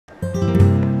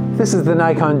This is the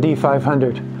Nikon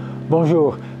D500.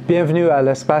 Bonjour, bienvenue à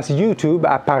l'espace YouTube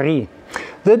à Paris.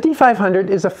 The D500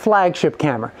 is a flagship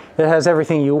camera. It has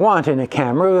everything you want in a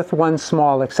camera with one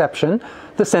small exception.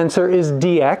 The sensor is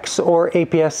DX or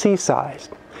APS-C sized.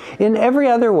 In every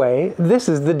other way, this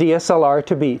is the DSLR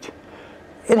to beat.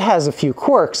 It has a few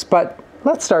quirks, but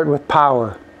let's start with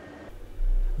power.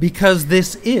 Because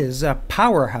this is a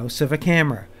powerhouse of a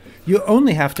camera. You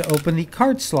only have to open the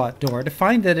card slot door to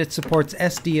find that it supports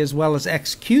SD as well as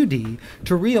XQD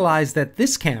to realize that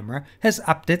this camera has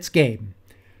upped its game.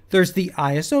 There's the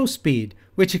ISO speed,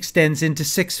 which extends into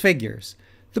 6 figures,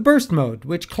 the burst mode,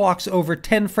 which clocks over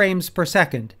 10 frames per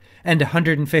second, and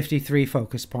 153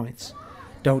 focus points.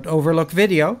 Don't overlook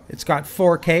video. It's got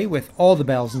 4K with all the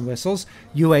bells and whistles,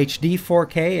 UHD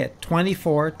 4K at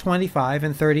 24, 25,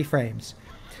 and 30 frames.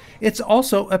 It's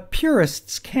also a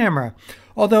purist's camera.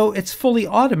 Although it's fully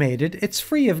automated, it's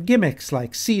free of gimmicks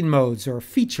like scene modes or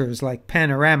features like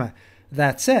panorama.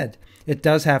 That said, it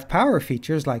does have power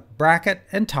features like bracket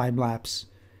and time-lapse.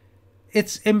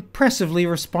 It's impressively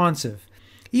responsive.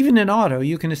 Even in auto,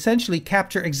 you can essentially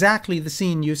capture exactly the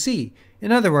scene you see.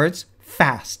 In other words,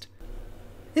 fast.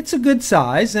 It's a good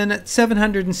size, and at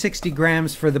 760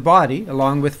 grams for the body,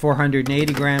 along with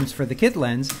 480 grams for the kit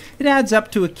lens, it adds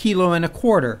up to 1.25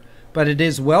 kilos, but it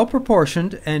is well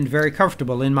proportioned and very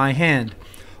comfortable in my hand.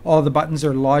 All the buttons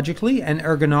are logically and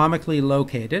ergonomically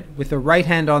located, with the right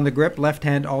hand on the grip, left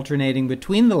hand alternating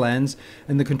between the lens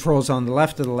and the controls on the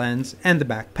left of the lens and the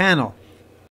back panel.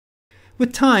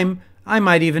 With time, I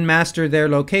might even master their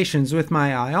locations with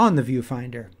my eye on the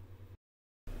viewfinder.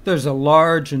 There's a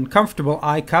large and comfortable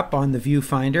eye cup on the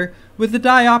viewfinder with the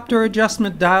diopter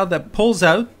adjustment dial that pulls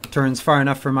out, turns far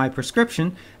enough for my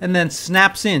prescription, and then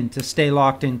snaps in to stay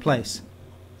locked in place.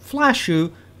 Flash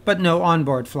shoe, but no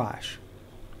onboard flash.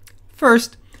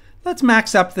 First, let's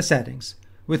max up the settings.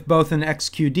 With both an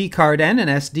XQD card and an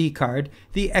SD card,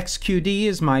 the XQD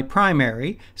is my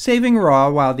primary, saving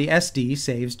RAW while the SD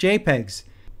saves JPEGs.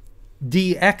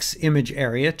 DX image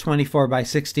area, 24 by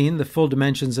 16, the full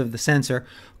dimensions of the sensor.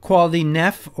 Quality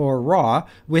NEF or RAW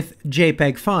with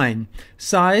JPEG fine.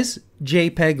 Size,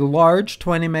 JPEG large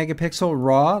 20 megapixel,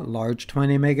 RAW large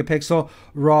 20 megapixel,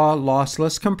 RAW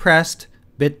lossless compressed,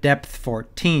 bit depth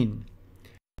 14.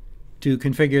 To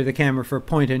configure the camera for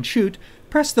point and shoot,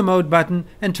 press the mode button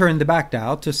and turn the back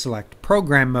dial to select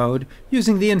program mode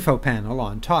using the info panel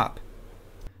on top.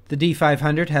 The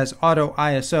D500 has auto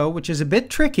ISO, which is a bit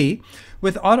tricky.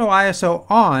 With auto ISO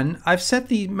on, I've set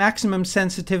the maximum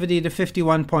sensitivity to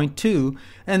 51.2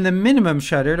 and the minimum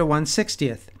shutter to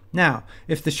 1/60th. Now,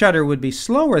 if the shutter would be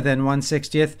slower than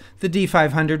 1/60th, the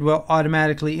D500 will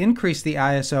automatically increase the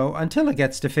ISO until it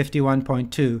gets to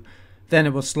 51.2. Then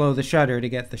it will slow the shutter to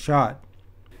get the shot.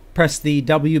 Press the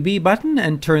WB button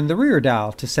and turn the rear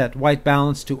dial to set white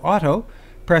balance to auto.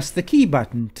 Press the key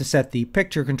button to set the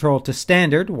picture control to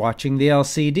standard, watching the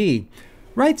LCD.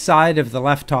 Right side of the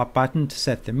left top button to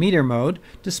set the meter mode,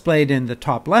 displayed in the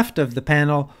top left of the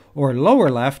panel, or lower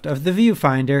left of the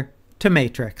viewfinder, to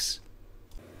matrix.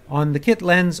 On the kit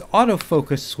lens,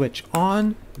 autofocus switch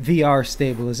on, VR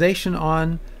stabilization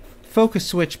on, focus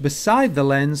switch beside the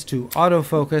lens to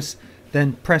autofocus,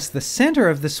 then press the center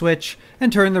of the switch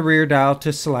and turn the rear dial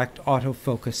to select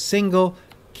autofocus single.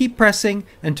 Keep pressing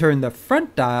and turn the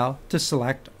front dial to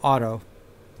select auto.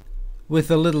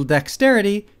 With a little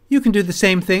dexterity, you can do the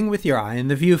same thing with your eye in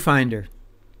the viewfinder.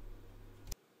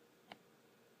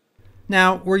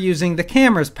 Now we're using the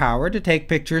camera's power to take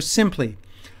pictures simply.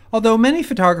 Although many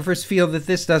photographers feel that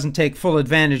this doesn't take full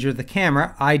advantage of the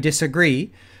camera, I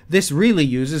disagree. This really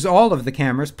uses all of the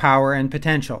camera's power and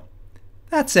potential.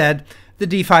 That said, the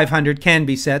D500 can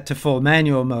be set to full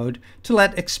manual mode to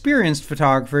let experienced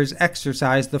photographers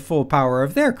exercise the full power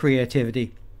of their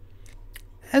creativity.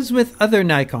 As with other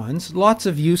Nikons, lots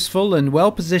of useful and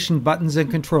well-positioned buttons and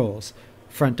controls.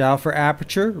 Front dial for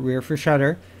aperture, rear for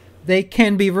shutter. They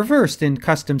can be reversed in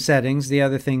custom settings, the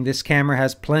other thing this camera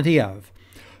has plenty of.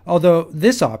 Although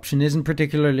this option isn't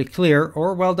particularly clear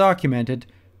or well documented,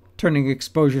 turning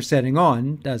exposure setting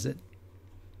on does it.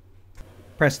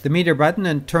 Press the meter button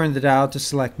and turn the dial to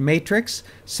select matrix,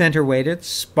 center weighted,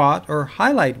 spot, or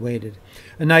highlight weighted,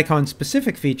 a Nikon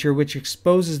specific feature which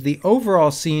exposes the overall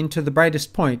scene to the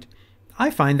brightest point. I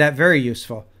find that very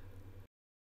useful.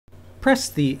 Press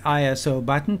the ISO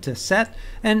button to set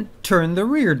and turn the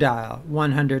rear dial.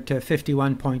 100 to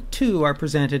 51.2 are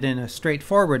presented in a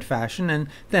straightforward fashion, and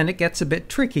then it gets a bit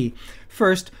tricky.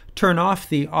 First, turn off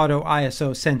the auto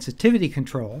ISO sensitivity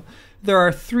control. There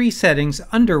are 3 settings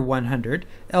under 100,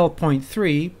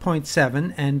 L.3,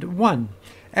 0.7, and 1.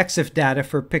 EXIF data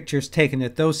for pictures taken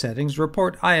at those settings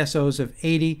report ISOs of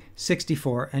 80,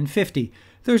 64, and 50.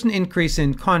 There's an increase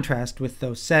in contrast with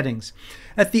those settings.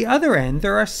 At the other end,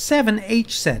 there are 7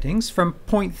 H settings from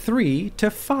 0.3 to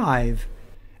 5.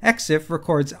 EXIF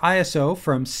records ISO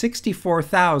from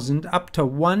 64,000 up to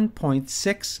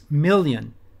 1.6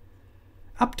 million.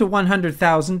 Up to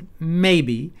 100,000,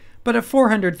 maybe, but at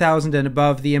 400,000 and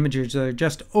above, the images are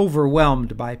just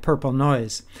overwhelmed by purple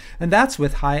noise. And that's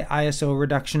with high ISO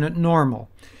reduction at normal.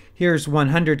 Here's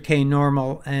 100K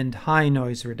normal and high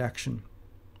noise reduction.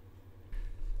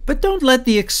 But don't let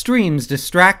the extremes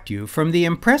distract you from the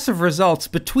impressive results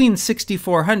between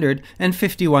 6400 and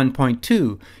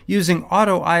 51.2. Using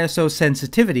auto ISO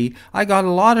sensitivity, I got a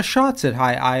lot of shots at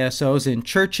high ISOs in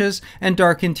churches and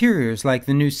dark interiors like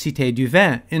the new Cité du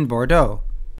Vin in Bordeaux.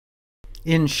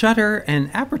 In shutter and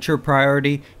aperture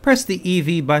priority, press the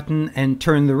EV button and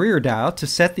turn the rear dial to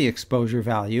set the exposure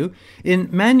value. In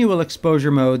manual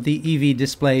exposure mode, the EV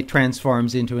display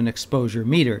transforms into an exposure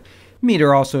meter.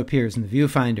 Meter also appears in the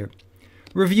viewfinder.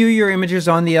 Review your images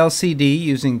on the LCD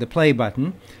using the play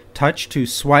button. Touch to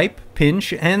swipe,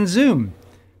 pinch, and zoom.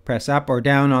 Press up or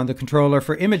down on the controller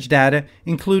for image data,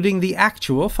 including the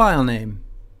actual file name.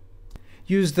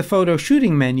 Use the photo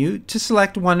shooting menu to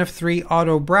select one of 3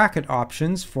 auto bracket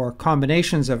options for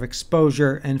combinations of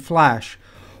exposure and flash.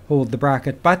 Hold the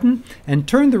bracket button and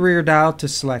turn the rear dial to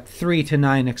select 3 to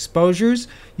 9 exposures.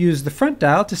 Use the front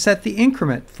dial to set the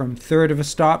increment from 1/3 of a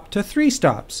stop to 3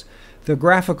 stops. The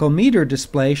graphical meter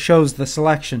display shows the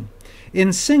selection.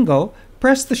 In single,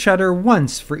 press the shutter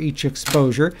once for each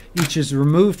exposure. Each is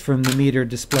removed from the meter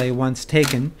display once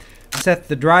taken. Set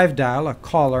the drive dial, a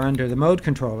collar under the mode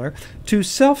controller, to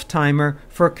self-timer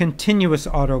for continuous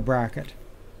auto bracket.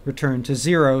 Return to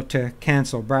 0 to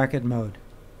cancel bracket mode.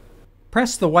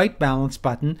 Press the white balance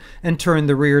button and turn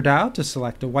the rear dial to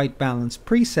select a white balance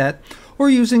preset, or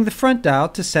using the front dial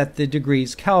to set the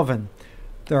degrees Kelvin.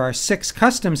 There are 6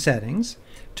 custom settings.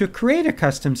 To create a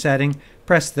custom setting,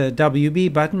 press the WB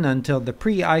button until the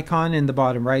pre-icon in the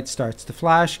bottom right starts to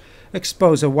flash.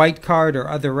 Expose a white card or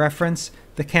other reference.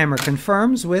 The camera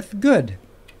confirms with Good.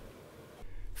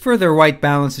 Further white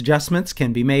balance adjustments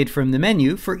can be made from the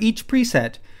menu for each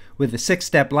preset, with a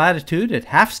 6-step latitude at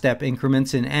half-step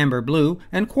increments in amber blue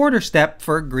and quarter-step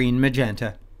for green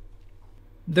magenta.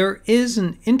 There is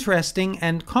an interesting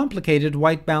and complicated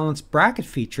white balance bracket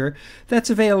feature that's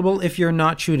available if you're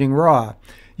not shooting RAW.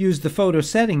 Use the photo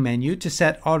setting menu to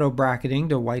set auto bracketing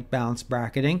to white balance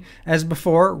bracketing. As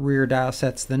before, rear dial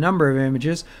sets the number of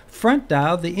images, front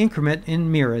dial the increment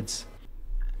in myriads.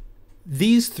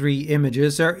 These 3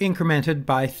 images are incremented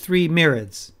by 3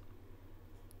 myriads.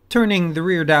 Turning the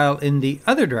rear dial in the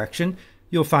other direction,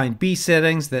 you'll find B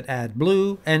settings that add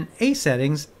blue and A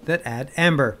settings that add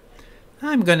amber.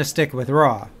 I'm going to stick with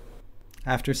RAW.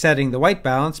 After setting the white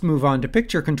balance, move on to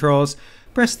picture controls.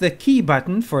 Press the key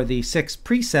button for the 6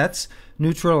 presets.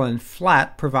 Neutral and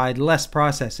flat provide less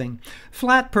processing.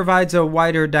 Flat provides a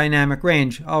wider dynamic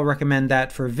range. I'll recommend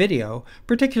that for video,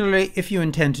 particularly if you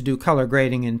intend to do color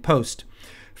grading in post.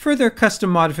 Further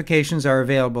custom modifications are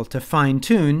available to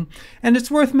fine-tune, and it's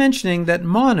worth mentioning that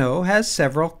mono has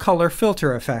several color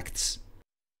filter effects.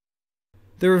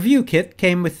 The review kit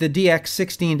came with the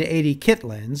DX16-80 kit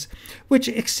lens, which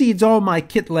exceeds all my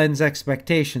kit lens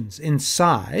expectations. In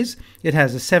size, it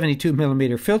has a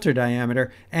 72mm filter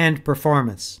diameter and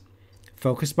performance.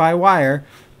 Focus by wire,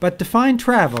 but define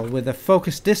travel with a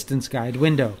focus distance guide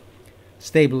window.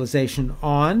 Stabilization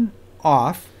on,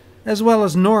 off, as well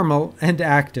as normal and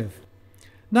active.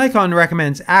 Nikon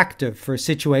recommends active for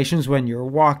situations when you're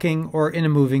walking or in a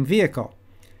moving vehicle.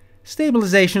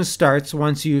 Stabilization starts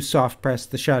once you soft press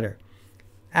the shutter.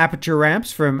 Aperture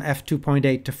ramps from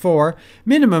f2.8 to 4,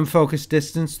 minimum focus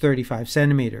distance 35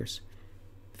 centimeters.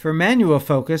 For manual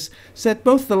focus, set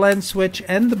both the lens switch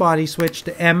and the body switch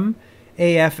to M,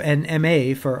 AF, and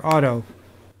MA for auto.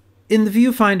 In the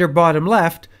viewfinder bottom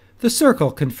left, the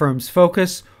circle confirms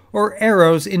focus, or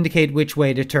arrows indicate which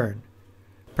way to turn.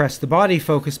 Press the body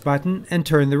focus button and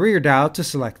turn the rear dial to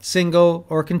select single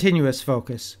or continuous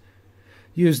focus.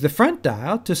 Use the front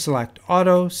dial to select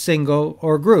auto, single,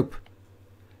 or group.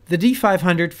 The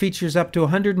D500 features up to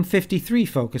 153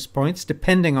 focus points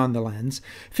depending on the lens.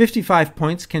 55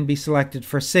 points can be selected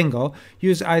for single.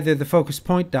 Use either the focus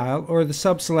point dial or the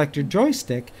sub-selector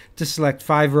joystick to select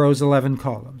 5 rows 11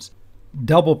 columns.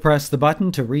 Double press the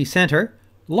button to recenter.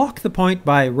 Lock the point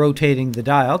by rotating the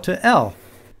dial to L.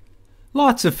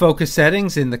 Lots of focus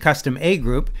settings in the custom A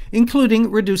group,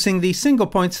 including reducing the single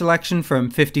point selection from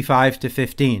 55 to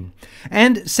 15,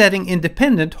 and setting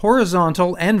independent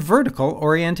horizontal and vertical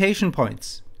orientation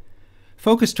points.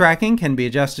 Focus tracking can be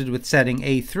adjusted with setting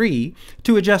A3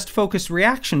 to adjust focus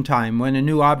reaction time when a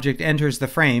new object enters the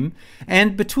frame,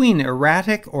 and between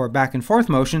erratic or back and forth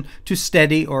motion to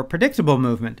steady or predictable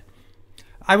movement.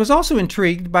 I was also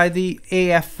intrigued by the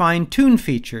AF fine-tune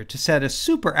feature to set a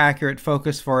super accurate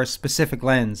focus for a specific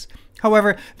lens.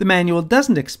 However, the manual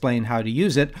doesn't explain how to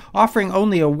use it, offering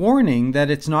only a warning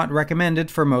that it's not recommended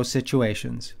for most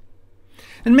situations.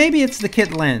 And maybe it's the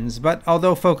kit lens, but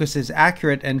although focus is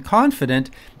accurate and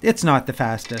confident, it's not the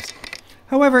fastest.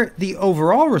 However, the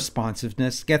overall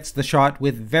responsiveness gets the shot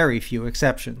with very few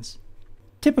exceptions.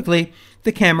 Typically,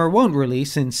 the camera won't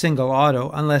release in single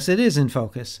auto unless it is in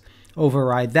focus.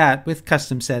 Override that with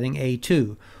custom setting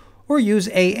A2, or use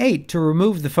A8 to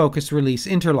remove the focus release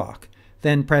interlock,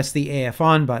 then press the AF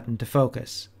on button to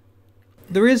focus.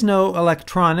 There is no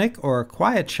electronic or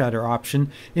quiet shutter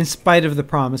option in spite of the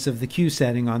promise of the Q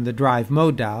setting on the drive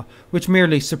mode dial, which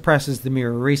merely suppresses the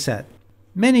mirror reset.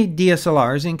 Many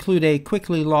DSLRs include a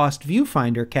quickly lost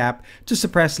viewfinder cap to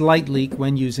suppress light leak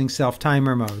when using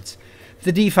self-timer modes.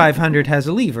 The D500 has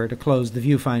a lever to close the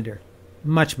viewfinder.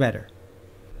 Much better.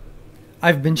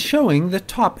 I've been showing the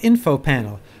top info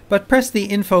panel, but press the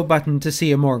info button to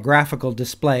see a more graphical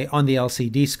display on the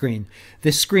LCD screen.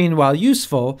 This screen, while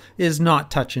useful, is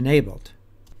not touch-enabled.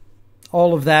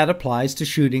 All of that applies to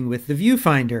shooting with the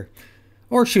viewfinder,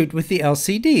 or shoot with the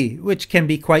LCD, which can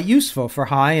be quite useful for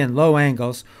high and low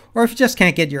angles, or if you just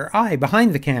can't get your eye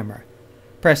behind the camera.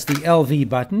 Press the LV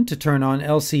button to turn on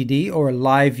LCD or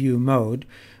live view mode,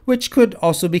 which could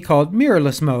also be called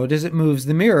mirrorless mode as it moves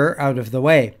the mirror out of the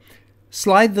way.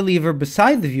 Slide the lever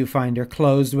beside the viewfinder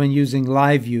closed when using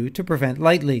live view to prevent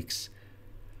light leaks.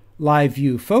 Live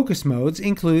view focus modes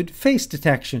include face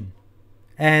detection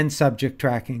and subject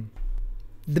tracking.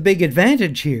 The big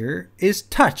advantage here is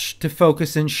touch to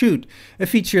focus and shoot, a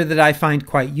feature that I find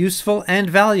quite useful and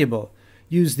valuable.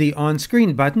 Use the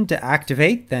on-screen button to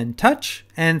activate, then touch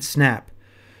and snap.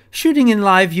 Shooting in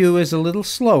live view is a little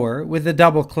slower with a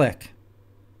double click.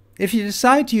 If you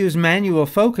decide to use manual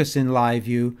focus in live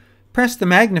view, press the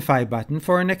magnify button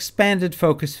for an expanded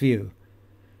focus view.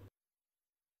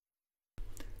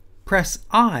 Press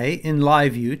I in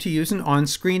live view to use an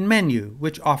on-screen menu,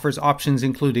 which offers options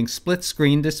including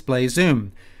split-screen display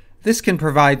zoom. This can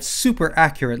provide super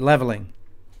accurate leveling.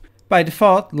 By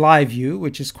default, live view,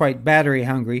 which is quite battery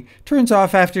hungry, turns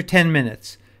off after 10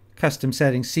 minutes. Custom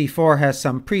setting C4 has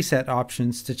some preset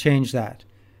options to change that.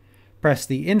 Press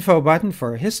the info button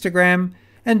for a histogram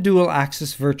and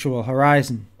dual-axis virtual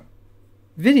horizon.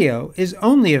 Video is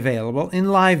only available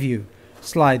in live view.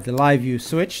 Slide the live view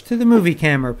switch to the movie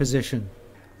camera position.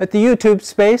 At the YouTube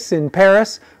space in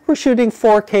Paris, we're shooting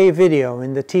 4K video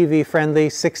in the TV-friendly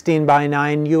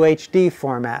 16:9 UHD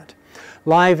format.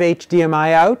 Live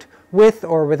HDMI out, with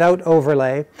or without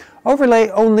overlay. Overlay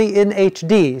only in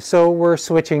HD, so we're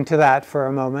switching to that for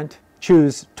a moment.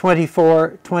 Choose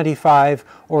 24, 25,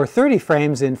 or 30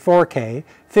 frames in 4K,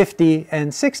 50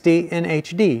 and 60 in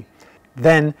HD.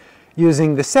 Then,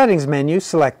 using the settings menu,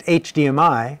 select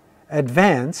HDMI,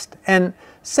 Advanced, and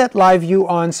set live view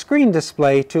on-screen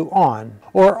display to on,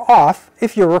 or off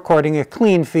if you're recording a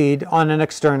clean feed on an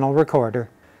external recorder.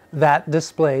 That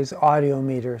displays audio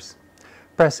meters.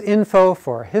 Press info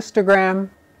for histogram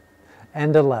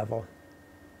and a level.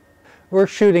 We're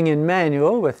shooting in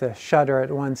manual with the shutter at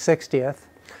 1/60th.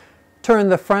 Turn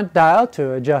the front dial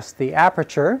to adjust the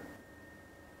aperture,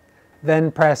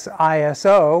 then press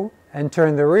ISO and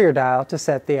turn the rear dial to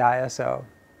set the ISO.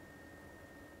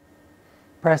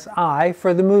 Press I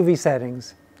for the movie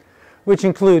settings, which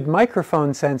include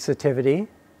microphone sensitivity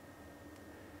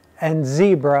and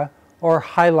zebra or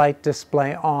highlight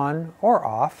display on or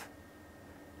off,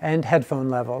 and headphone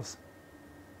levels.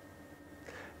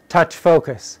 Touch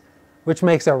focus, which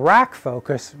makes a rack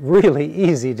focus really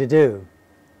easy to do.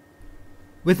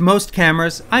 With most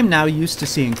cameras, I'm now used to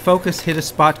seeing focus hit a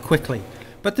spot quickly,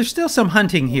 but there's still some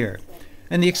hunting here,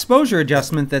 and the exposure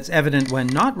adjustment that's evident when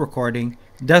not recording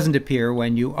doesn't appear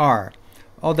when you are,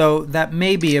 although that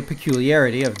may be a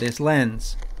peculiarity of this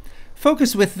lens.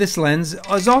 Focus with this lens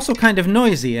is also kind of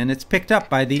noisy, and it's picked up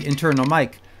by the internal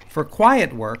mic. For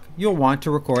quiet work, you'll want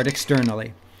to record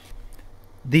externally.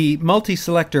 The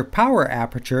multi-selector power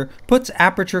aperture puts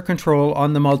aperture control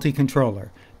on the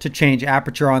multi-controller to change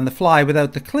aperture on the fly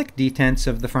without the click detents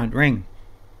of the front ring.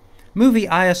 Movie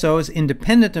ISO is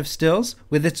independent of stills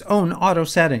with its own auto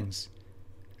settings.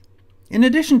 In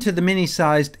addition to the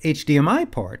mini-sized HDMI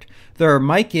port, there are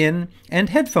mic in and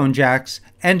headphone jacks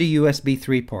and a USB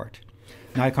 3 port.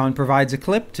 Nikon provides a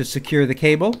clip to secure the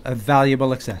cable, a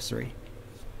valuable accessory.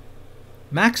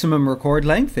 Maximum record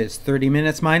length is 30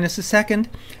 minutes minus a second,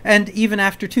 and even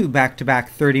after two back-to-back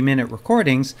 30-minute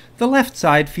recordings, the left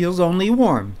side feels only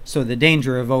warm, so the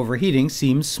danger of overheating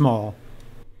seems small.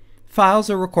 Files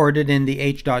are recorded in the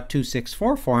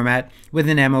H.264 format with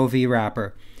an MOV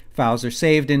wrapper. Files are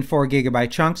saved in 4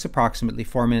 GB chunks, approximately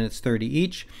 4 minutes 30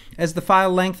 each. As the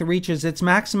file length reaches its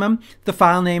maximum, the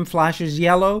file name flashes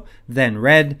yellow, then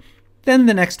red, then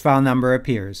the next file number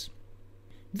appears.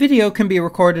 Video can be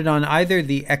recorded on either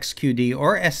the XQD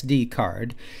or SD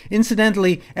card.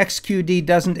 Incidentally, XQD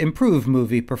doesn't improve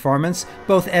movie performance.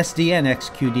 Both SD and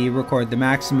XQD record the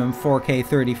maximum 4K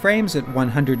 30 frames at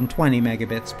 120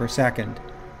 megabits per second.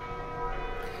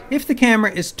 If the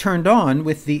camera is turned on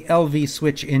with the LV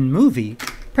switch in Movie,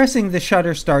 pressing the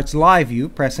shutter starts live view,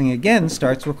 pressing again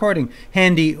starts recording.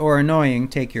 Handy or annoying,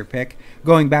 take your pick.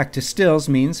 Going back to stills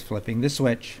means flipping the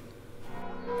switch.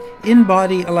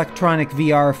 In-body electronic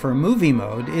VR for movie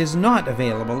mode is not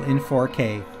available in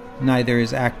 4K. Neither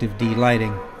is active D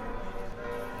lighting.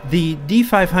 The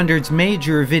D500's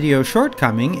major video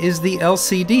shortcoming is the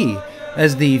LCD,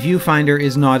 as the viewfinder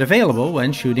is not available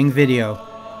when shooting video.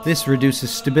 This reduces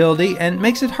stability and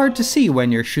makes it hard to see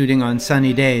when you're shooting on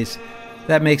sunny days.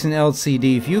 That makes an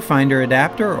LCD viewfinder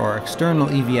adapter or external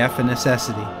EVF a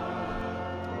necessity.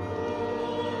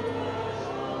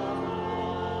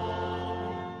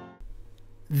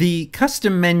 The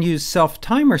custom menu's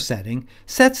self-timer setting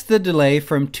sets the delay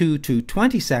from 2 to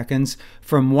 20 seconds,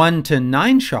 from 1 to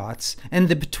 9 shots, and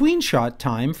the between-shot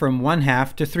time from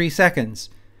 1/2 to 3 seconds.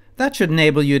 That should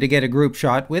enable you to get a group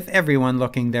shot with everyone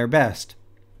looking their best.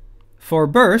 For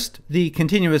burst, the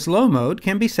continuous low mode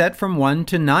can be set from 1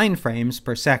 to 9 frames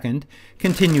per second.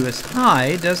 Continuous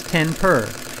high does 10 per.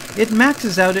 It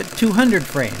maxes out at 200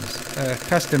 frames. A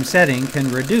custom setting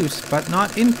can reduce but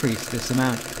not increase this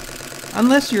amount,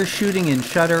 unless you're shooting in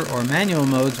shutter or manual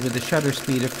modes with a shutter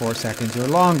speed of 4 seconds or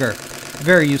longer.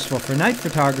 Very useful for night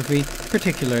photography,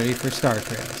 particularly for star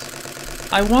trails.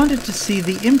 I wanted to see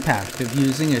the impact of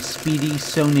using a speedy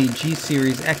Sony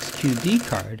G-Series XQD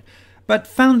card, but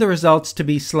found the results to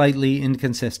be slightly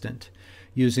inconsistent.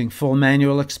 Using full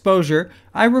manual exposure,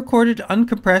 I recorded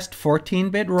uncompressed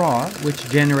 14-bit RAW, which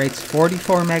generates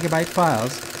 44 megabyte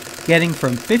files, getting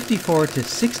from 54 to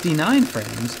 69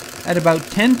 frames at about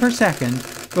 10 per second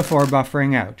before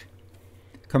buffering out.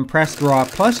 Compressed RAW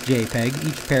plus JPEG,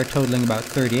 each pair totaling about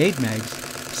 38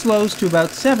 megs, slows to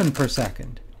about 7 per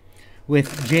second.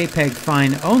 With JPEG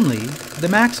Fine only, the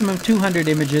maximum 200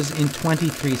 images in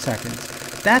 23 seconds.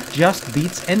 That just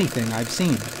beats anything I've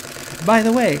seen. By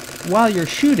the way, while you're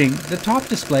shooting, the top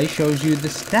display shows you the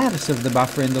status of the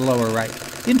buffer in the lower right.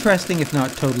 Interesting if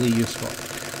not totally useful.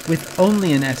 With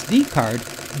only an SD card,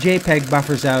 JPEG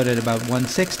buffers out at about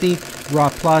 160, RAW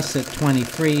Plus at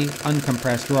 23,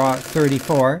 uncompressed RAW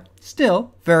 34.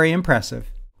 Still very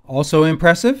impressive. Also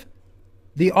impressive?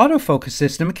 The autofocus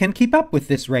system can keep up with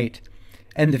this rate,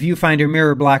 and the viewfinder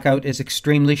mirror blackout is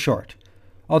extremely short.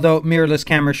 Although mirrorless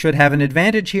cameras should have an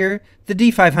advantage here, the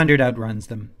D500 outruns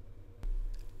them.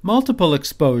 Multiple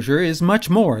exposure is much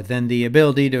more than the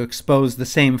ability to expose the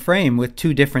same frame with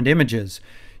 2 different images.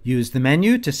 Use the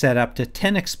menu to set up to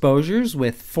 10 exposures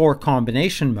with 4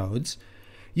 combination modes.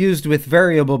 Used with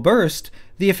variable burst,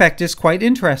 the effect is quite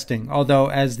interesting, although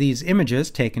as these images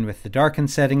taken with the darken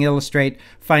setting illustrate,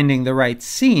 finding the right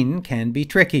scene can be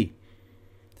tricky.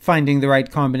 Finding the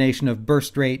right combination of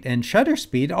burst rate and shutter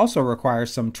speed also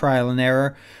requires some trial and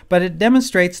error, but it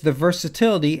demonstrates the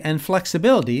versatility and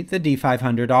flexibility the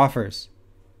D500 offers.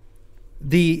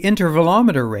 The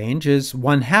intervalometer range is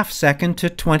 1/2 second to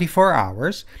 24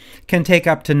 hours, can take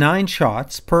up to 9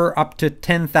 shots per up to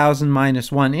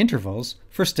 10,000-1 intervals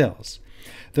for stills.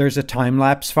 There's a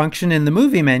time-lapse function in the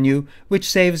movie menu which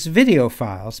saves video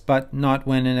files, but not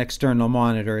when an external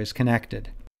monitor is connected.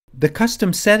 The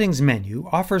Custom Settings menu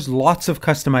offers lots of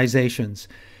customizations,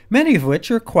 many of which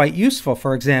are quite useful.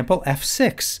 For example,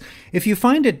 F6. If you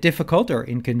find it difficult or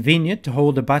inconvenient to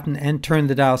hold a button and turn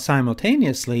the dial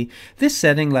simultaneously, this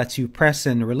setting lets you press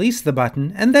and release the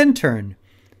button and then turn.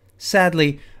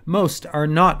 Sadly, most are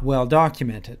not well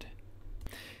documented.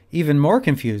 Even more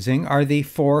confusing are the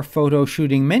 4 photo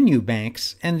shooting menu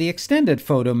banks and the extended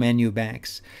photo menu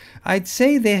banks. I'd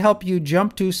say they help you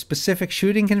jump to specific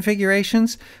shooting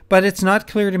configurations, but it's not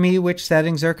clear to me which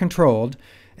settings are controlled,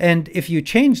 and if you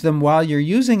change them while you're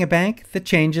using a bank, the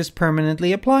change is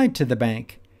permanently applied to the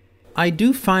bank. I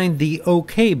do find the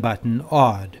OK button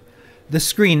odd. The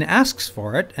screen asks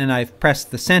for it, and I've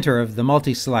pressed the center of the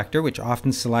multi-selector, which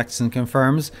often selects and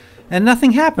confirms, and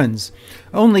nothing happens.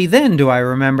 Only then do I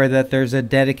remember that there's a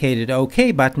dedicated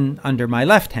OK button under my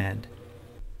left hand.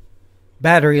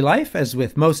 Battery life, as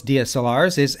with most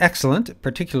DSLRs, is excellent,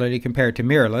 particularly compared to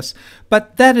mirrorless,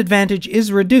 but that advantage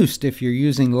is reduced if you're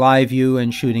using live view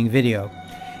and shooting video.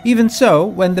 Even so,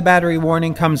 when the battery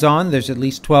warning comes on, there's at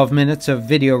least 12 minutes of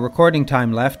video recording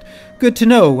time left. Good to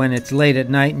know when it's late at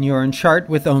night and you're in chart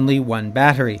with only one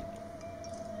battery.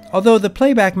 Although the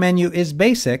playback menu is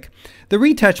basic, the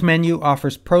retouch menu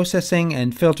offers processing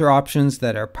and filter options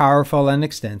that are powerful and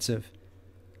extensive.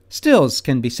 Stills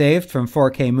can be saved from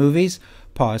 4K movies,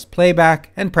 pause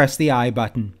playback, and press the I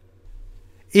button.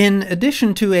 In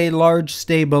addition to a large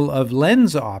stable of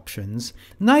lens options,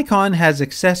 Nikon has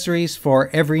accessories for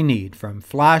every need, from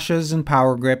flashes and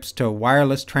power grips to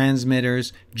wireless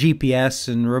transmitters, GPS,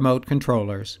 and remote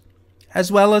controllers, as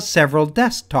well as several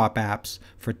desktop apps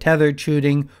for tethered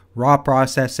shooting, raw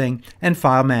processing, and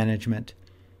file management.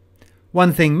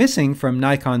 One thing missing from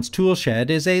Nikon's toolshed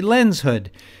is a lens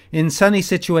hood. In sunny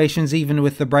situations, even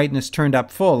with the brightness turned up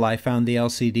full, I found the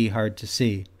LCD hard to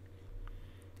see.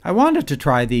 I wanted to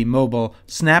try the mobile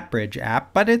SnapBridge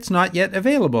app, but it's not yet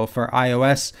available for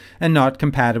iOS and not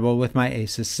compatible with my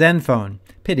Asus Zenfone.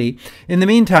 Pity. In the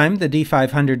meantime, the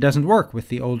D500 doesn't work with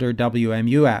the older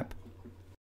WMU app.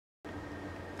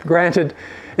 Granted,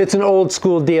 it's an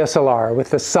old-school DSLR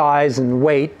with the size and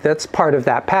weight that's part of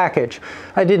that package.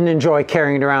 I didn't enjoy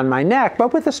carrying it around my neck,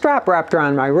 but with the strap wrapped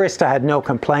around my wrist, I had no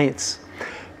complaints.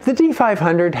 The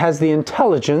D500 has the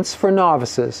intelligence for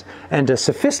novices and a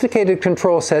sophisticated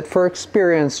control set for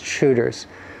experienced shooters.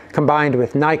 Combined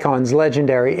with Nikon's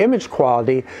legendary image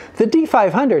quality, the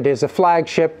D500 is a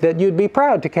flagship that you'd be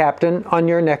proud to captain on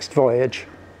your next voyage.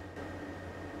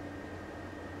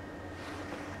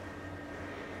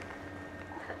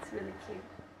 That's really cute.